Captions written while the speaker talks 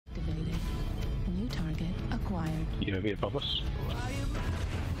acquired. UAV above us.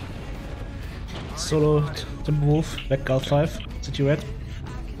 Solo Timber Wolf, back Gulf 5. City red.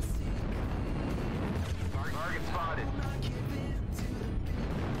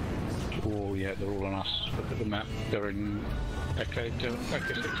 Oh yeah, they're all on us. Look at the map. They're in Echo 6, Delta 6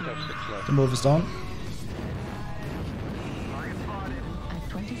 left. Timber Wolf is down. At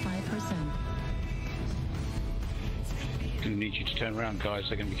 25%. Gonna need you to turn around, guys.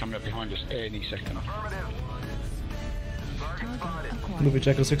 They're gonna be coming up behind us any second. Target acquired. Movie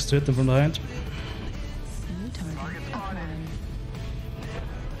Jackal 6 to hit them from behind. New target acquired.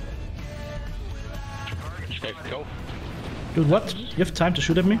 Just go for golf. Dude, what? You have time to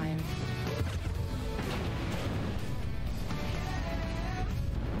shoot at me? Acquired.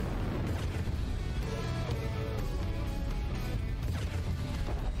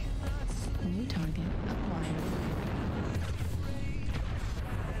 New target acquired.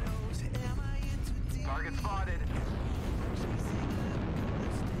 Target spotted.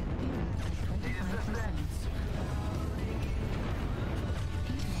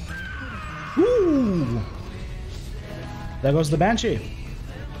 Ooh! There goes the Banshee.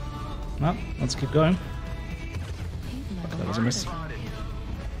 Well, let's keep going. That was a miss.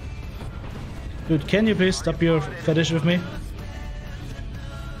 Dude, can you please stop your fetish with me?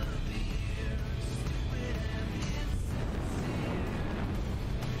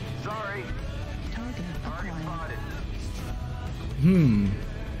 Sorry. Target Target acquired. spotted.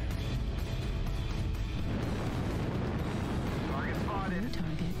 Target spotted. New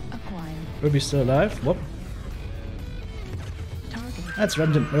target acquired. Ruby's still alive. Whoop. Target. That's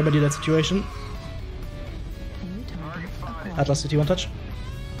random. Remedy that situation. New target acquired. Atlas City, one touch.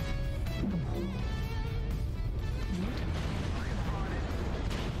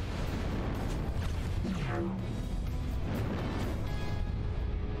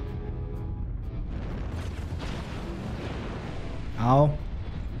 Ow.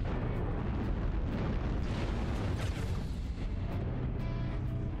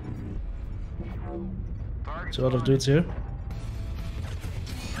 Target Two out of dudes here.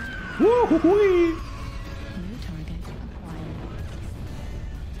 Woo-hoo-hoo-wee! New target acquired.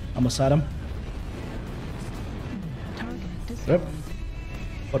 Almost had him. Target destroyed. Yep.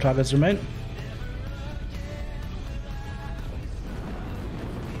 4 targets remain.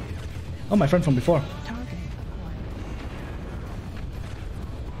 Oh, my friend from before. Target acquired.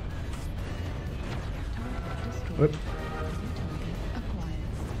 Target destroyed. Rip. New target acquired.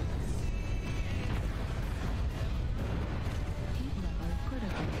 Heat level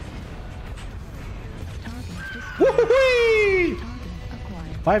critical. Target destroyed. Woo-hoo-wee! Target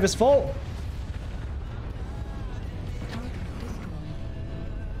acquired. 5 is full. Target destroyed.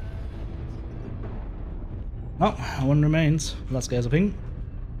 Oh, 1 remains. Last guy has a ping.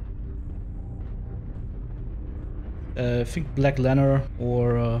 I think Black Lanner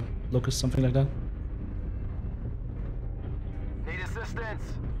or Locust, something like that. Need assistance.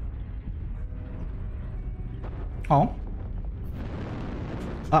 Oh.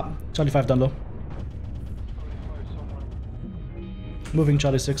 Ah, Charlie 5 down low. Moving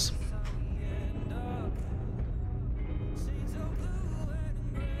Charlie 6.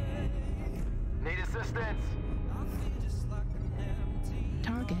 Need assistance.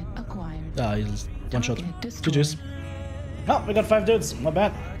 Target acquired. Ah, he's one shot. Target destroyed. GG's. Oh, we got 5 dudes. Not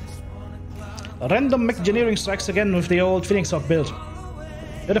bad. Random Mechwarrior strikes again with the old Phoenix Hawk build.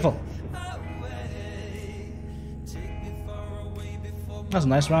 Beautiful. That's a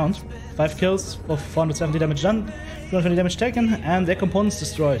nice round. 5 kills for 470 damage done, 220 damage taken, and their components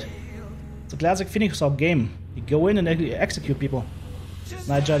destroyed. It's a classic Phoenix Hawk game. You go in and execute people.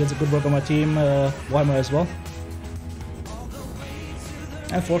 Nightjar did a good work on my team, Warhammer as well.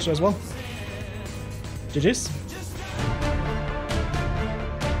 And Forcer as well. GG's.